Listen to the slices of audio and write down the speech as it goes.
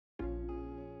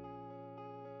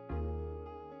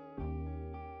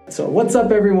So what's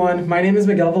up, everyone? My name is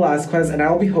Miguel Velasquez, and I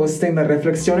will be hosting the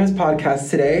Reflexiones podcast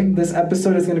today. This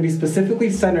episode is going to be specifically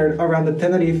centered around the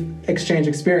Tenerife exchange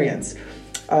experience.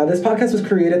 This podcast was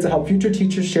created to help future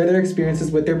teachers share their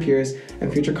experiences with their peers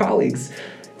and future colleagues.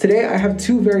 Today, I have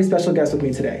two very special guests with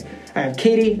me today. I have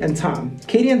Katie and Tom.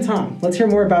 Katie and Tom, let's hear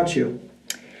more about you.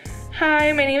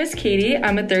 Hi, my name is Katie.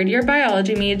 I'm a third-year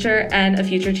biology major and a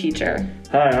future teacher.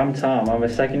 Hi, I'm Tom. I'm a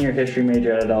second-year history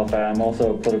major at Adelphi. I'm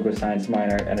also a political science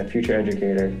minor and a future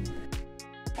educator.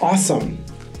 Awesome.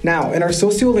 Now, in our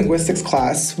sociolinguistics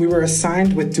class, we were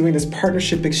assigned with doing this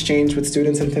partnership exchange with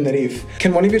students in Tenerife.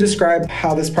 Can one of you describe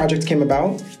how this project came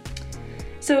about?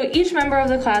 So each member of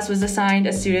the class was assigned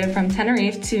a student from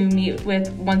Tenerife to meet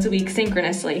with once a week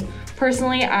synchronously.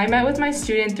 Personally, I met with my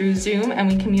student through Zoom and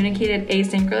we communicated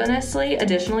asynchronously,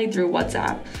 additionally through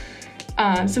WhatsApp.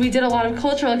 So we did a lot of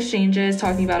cultural exchanges,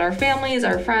 talking about our families,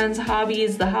 our friends,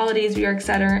 hobbies, the holidays we are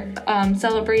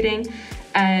celebrating,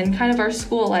 and kind of our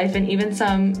school life, and even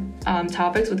some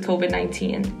topics with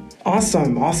COVID-19.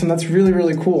 Awesome. That's really,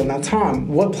 really cool. Now, Tom,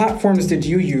 what platforms did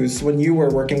you use when you were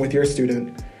working with your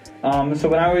student? So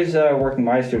when I was working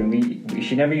with my student,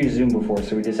 she never used Zoom before,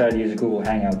 so we decided to use Google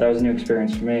Hangout. That was a new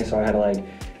experience for me, so I had to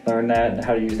learn that,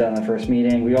 how to use that in the first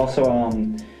meeting. We also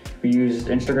we used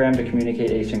Instagram to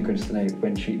communicate asynchronously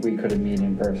when we couldn't meet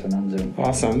in person on Zoom.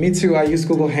 Awesome. Me too. I use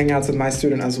Google Hangouts with my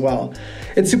student as well.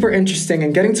 It's super interesting,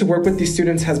 and getting to work with these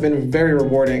students has been very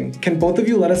rewarding. Can both of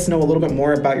you let us know a little bit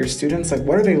more about your students?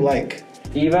 What are they like?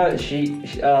 Eva,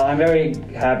 I'm very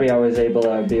happy I was able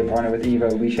to be a partner with Eva.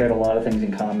 We shared a lot of things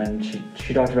in common.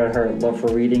 She talked about her love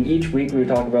for reading. Each week we would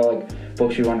talk about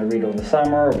books she wanted to read over the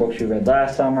summer or books she read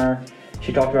last summer.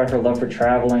 She talked about her love for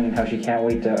traveling and how she can't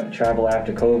wait to travel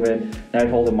after COVID. And I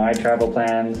told her my travel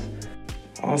plans.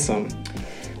 Awesome.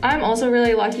 I'm also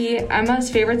really lucky.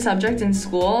 Emma's favorite subject in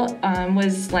school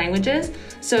was languages,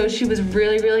 so she was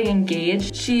really, really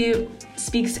engaged. She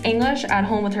speaks English at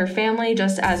home with her family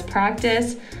just as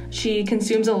practice. She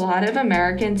consumes a lot of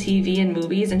American TV and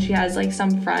movies, and she has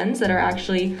some friends that are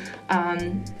actually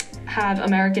have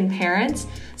American parents.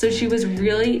 So she was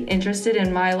really interested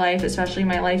in my life, especially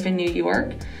my life in New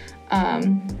York.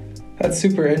 That's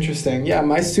super interesting. Yeah,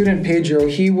 my student Pedro,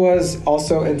 he was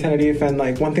also in Tenerife, and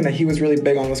one thing that he was really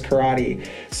big on was karate.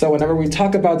 So whenever we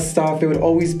talk about stuff, it would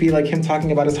always be him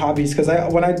talking about his hobbies, because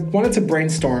when I wanted to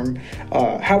brainstorm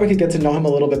how we could get to know him a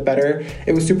little bit better,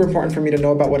 it was super important for me to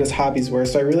know about what his hobbies were.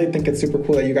 So I really think it's super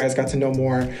cool that you guys got to know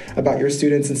more about your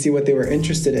students and see what they were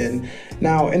interested in.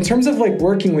 Now, in terms of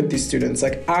working with these students,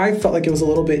 I felt like it was a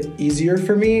little bit easier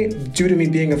for me due to me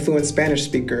being a fluent Spanish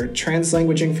speaker.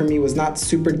 Translanguaging for me was not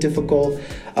super difficult.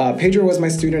 Pedro was my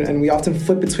student, and we often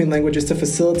flip between languages to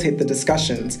facilitate the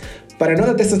discussions. But I know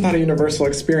that this is not a universal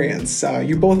experience.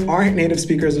 You both aren't native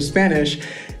speakers of Spanish.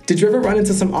 Did you ever run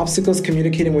into some obstacles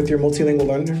communicating with your multilingual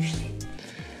learners?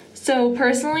 So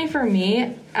personally for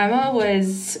me, Emma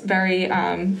was very,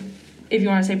 if you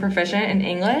want to say proficient in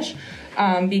English,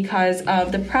 because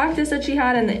of the practice that she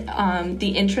had and the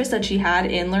interest that she had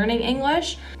in learning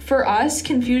English. For us,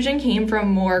 confusion came from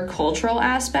more cultural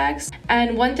aspects.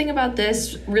 And one thing about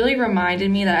this really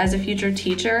reminded me that as a future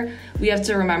teacher, we have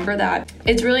to remember that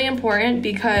it's really important,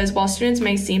 because while students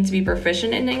may seem to be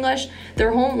proficient in English,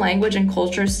 their home language and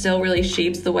culture still really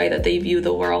shapes the way that they view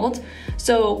the world.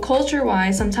 So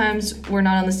culture-wise, sometimes we weren't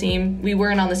on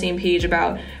the same page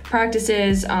about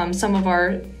practices, some of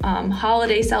our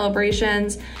holiday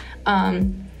celebrations.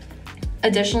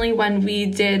 Additionally, when we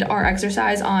did our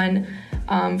exercise on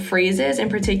phrases in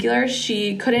particular,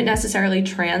 she couldn't necessarily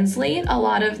translate a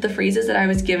lot of the phrases that I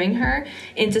was giving her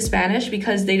into Spanish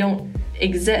because they don't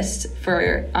exist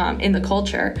in the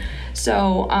culture.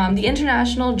 So the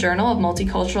International Journal of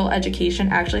Multicultural Education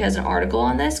actually has an article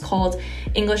on this called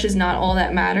 "English is Not All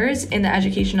That Matters in the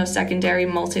Education of Secondary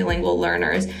Multilingual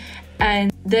Learners."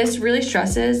 And this really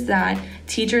stresses that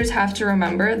teachers have to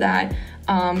remember that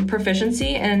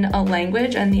proficiency in a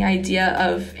language and the idea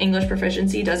of English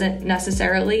proficiency doesn't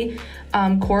necessarily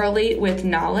correlate with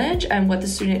knowledge and what the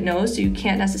student knows. So you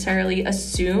can't necessarily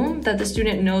assume that the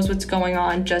student knows what's going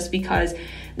on just because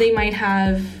they might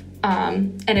have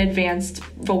an advanced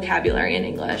vocabulary in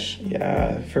English.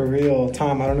 Yeah, for real.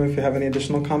 Tom, I don't know if you have any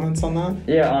additional comments on that?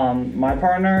 Yeah, my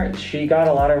partner, she got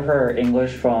a lot of her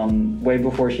English from way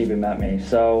before she even met me.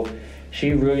 So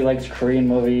she really likes Korean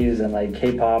movies and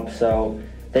K-pop, so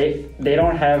they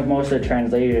don't have most of the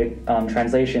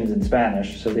translations in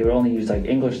Spanish, so they would only use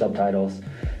English subtitles.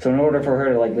 So in order for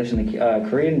her to listen to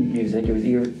Korean music, it was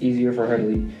easier for her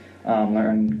to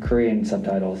learn Korean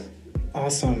subtitles.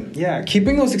 Awesome. Yeah,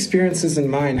 keeping those experiences in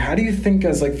mind, how do you think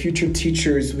as like future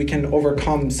teachers we can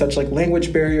overcome such like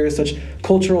language barriers, such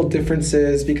cultural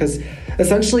differences? Because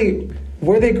essentially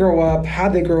where they grow up, how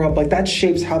they grow up, like that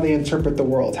shapes how they interpret the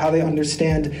world, how they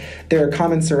understand their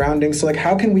common surroundings. So like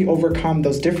how can we overcome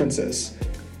those differences?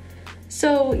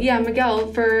 So yeah,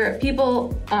 Miguel, for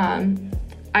people,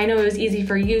 I know it was easy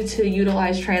for you to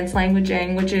utilize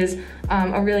translanguaging, which is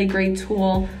a really great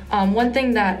tool. One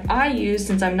thing that I used,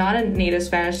 since I'm not a native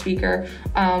Spanish speaker,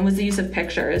 was the use of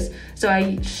pictures. So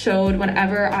I showed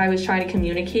whenever I was trying to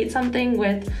communicate something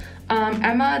with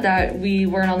Emma that we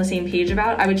weren't on the same page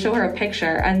about, I would show her a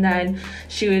picture, and then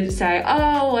she would say,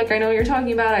 oh, like I know what you're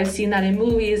talking about. I've seen that in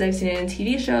movies. I've seen it in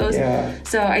TV shows. Yeah.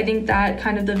 So I think that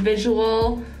kind of the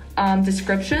visual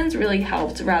descriptions really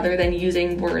helped rather than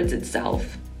using words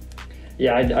itself.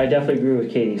 Yeah, I definitely agree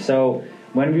with Katie. So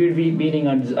when we would be meeting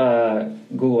on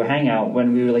Google Hangout,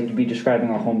 when we would like to be describing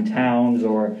our hometowns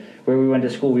or where we went to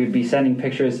school, we would be sending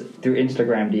pictures through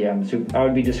Instagram DMs. So I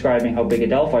would be describing how big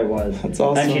Adelphi was. That's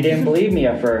awesome. And she didn't believe me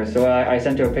at first, so I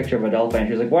sent her a picture of Adelphi, and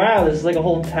she was like, wow, this is like a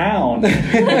whole town.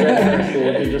 Our school,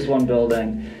 which is just one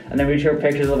building. And then we'd show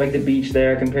pictures of like the beach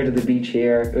there compared to the beach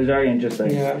here. It was very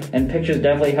interesting. Yeah. And pictures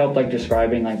definitely help like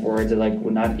describing like words that like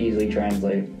would not easily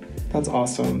translate. That's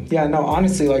awesome. Yeah, no,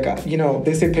 honestly, like, you know,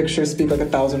 they say pictures speak like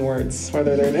 1,000 words,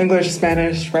 whether they're in English,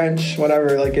 Spanish, French,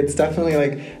 whatever. Like, it's definitely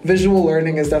like visual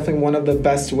learning is definitely one of the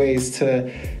best ways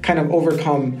to kind of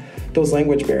overcome those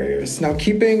language barriers. Now,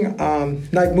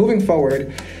 moving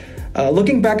forward,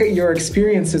 looking back at your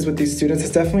experiences with these students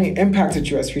has definitely impacted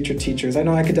you as future teachers. I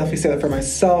know I could definitely say that for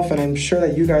myself, and I'm sure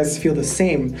that you guys feel the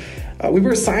same. We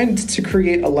were assigned to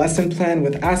create a lesson plan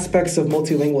with aspects of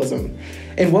multilingualism.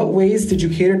 In what ways did you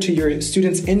cater to your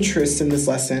students' interests in this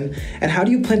lesson, and how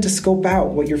do you plan to scope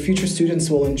out what your future students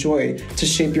will enjoy to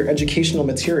shape your educational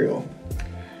material?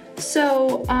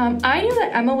 So I knew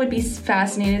that Emma would be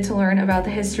fascinated to learn about the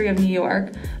history of New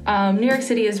York. New York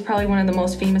City is probably one of the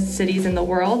most famous cities in the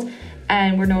world,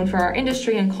 and we're known for our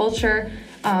industry and culture.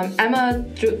 Emma,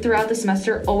 throughout the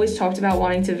semester, always talked about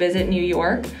wanting to visit New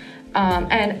York.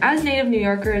 And as native New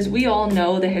Yorkers, we all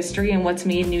know the history and what's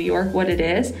made New York what it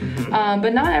is. Mm-hmm.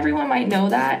 But not everyone might know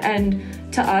that.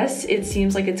 And to us, it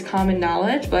seems like it's common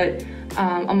knowledge, but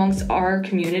amongst our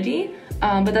community.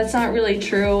 But that's not really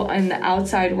true in the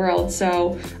outside world.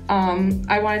 So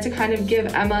I wanted to kind of give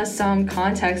Emma some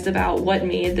context about what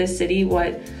made this city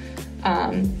what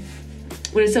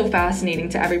is so fascinating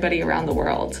to everybody around the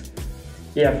world.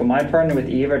 Yeah, for my partner with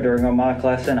Eva during our mock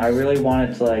lesson, I really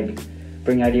wanted to like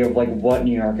bring the idea of like what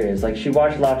New York is. Like, she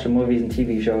watched lots of movies and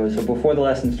TV shows, so before the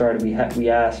lesson started, we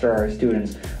asked our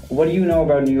students, what do you know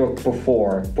about New York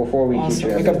before we awesome. Teach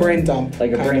you like a brain dump.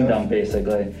 Like a brain dump,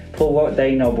 basically. Pull what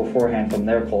they know beforehand from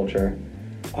their culture.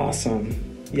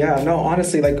 Awesome. Yeah, no,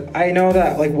 honestly, like, I know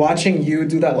that, like, watching you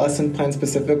do that lesson plan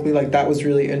specifically, like, that was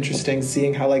really interesting,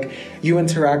 seeing how, like, you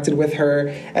interacted with her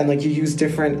and, like, you used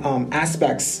different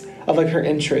aspects of like her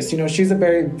interests. You know, she's a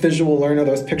very visual learner.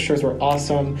 Those pictures were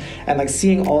awesome, and like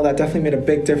seeing all that definitely made a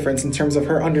big difference in terms of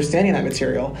her understanding that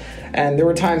material. And there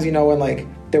were times, you know, when like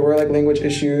there were like language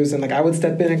issues, and like I would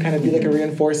step in and kind of be like a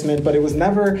reinforcement, but it was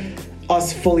never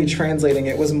us fully translating.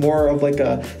 It was more of like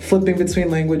a flipping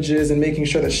between languages and making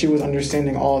sure that she was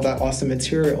understanding all of that awesome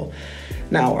material.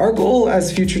 Now, our goal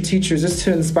as future teachers is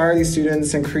to inspire these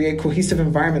students and create a cohesive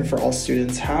environment for all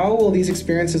students. How will these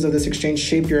experiences of this exchange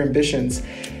shape your ambitions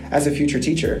as a future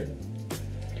teacher?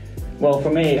 Well,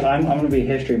 for me, I'm going to be a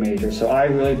history major, so I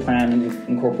really plan on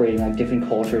incorporating like different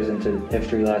cultures into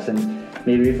history lessons.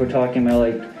 Maybe if we're talking about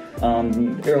like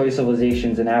early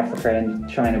civilizations in Africa and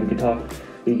China, we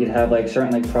could have like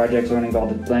certain like projects learning about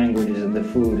the languages and the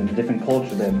food and the different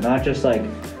cultures there, not just like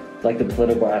the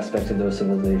political aspects of those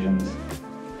civilizations.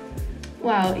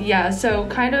 Wow, yeah, so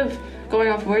kind of going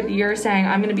off what you're saying,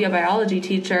 I'm going to be a biology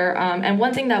teacher, and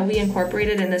one thing that we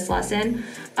incorporated in this lesson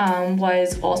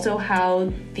was also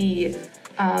how the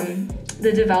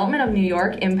development of New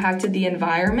York impacted the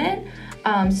environment.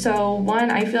 So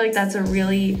one, I feel like that's a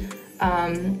really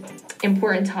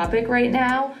important topic right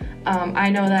now. I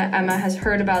know that Emma has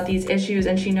heard about these issues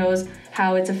and she knows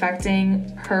how it's affecting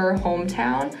her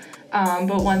hometown,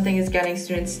 but one thing is getting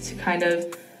students to kind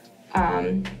of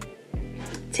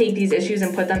take these issues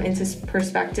and put them into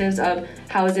perspectives of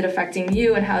how is it affecting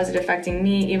you and how is it affecting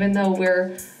me. Even though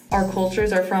our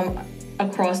cultures are from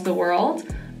across the world,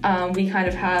 we kind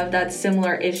of have that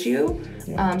similar issue.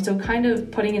 So kind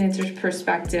of putting it into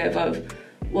perspective of,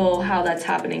 well, how that's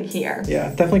happening here. Yeah,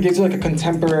 definitely gives you like a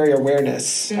contemporary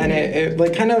awareness. Mm-hmm. And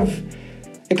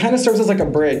it kind of serves as like a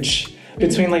bridge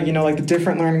between like, you know, like the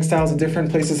different learning styles, the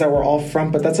different places that we're all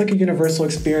from, but that's like a universal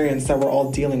experience that we're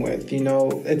all dealing with. You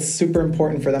know, it's super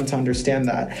important for them to understand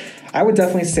that. I would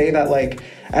definitely say that, like,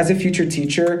 as a future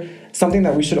teacher, something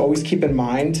that we should always keep in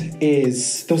mind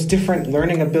is those different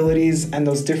learning abilities and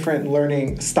those different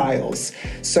learning styles.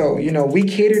 So, you know, we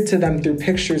catered to them through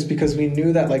pictures because we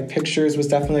knew that like pictures was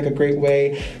definitely like a great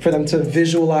way for them to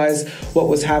visualize what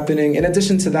was happening. In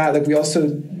addition to that, like we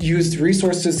also used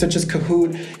resources such as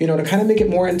Kahoot, you know, to kind of make it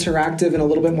more interactive and a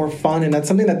little bit more fun. And that's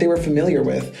something that they were familiar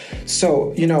with.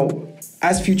 So, you know,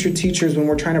 as future teachers, when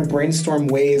we're trying to brainstorm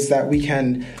ways that we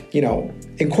can, you know,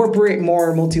 incorporate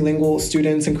more multilingual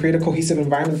students and create a cohesive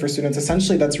environment for students,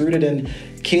 essentially that's rooted in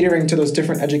catering to those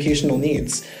different educational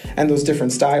needs and those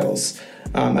different styles.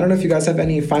 I don't know if you guys have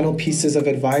any final pieces of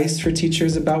advice for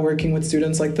teachers about working with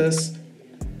students like this.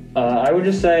 I would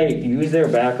just say use their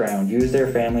background, use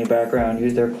their family background,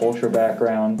 use their culture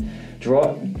background.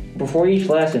 Draw before each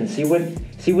lesson, see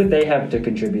what they have to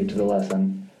contribute to the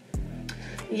lesson.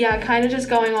 Yeah, kind of just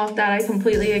going off that, I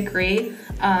completely agree.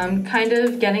 Kind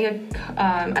of getting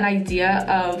an idea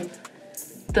of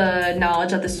the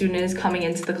knowledge that the student is coming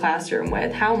into the classroom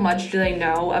with. How much do they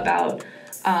know about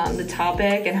the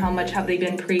topic, and how much have they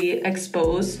been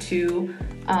pre-exposed to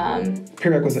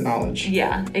prerequisite knowledge.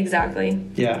 Yeah, exactly.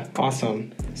 Yeah,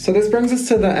 awesome. So this brings us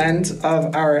to the end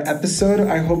of our episode.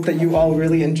 I hope that you all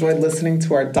really enjoyed listening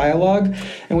to our dialogue,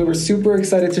 and we were super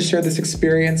excited to share this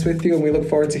experience with you, and we look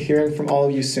forward to hearing from all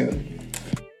of you soon.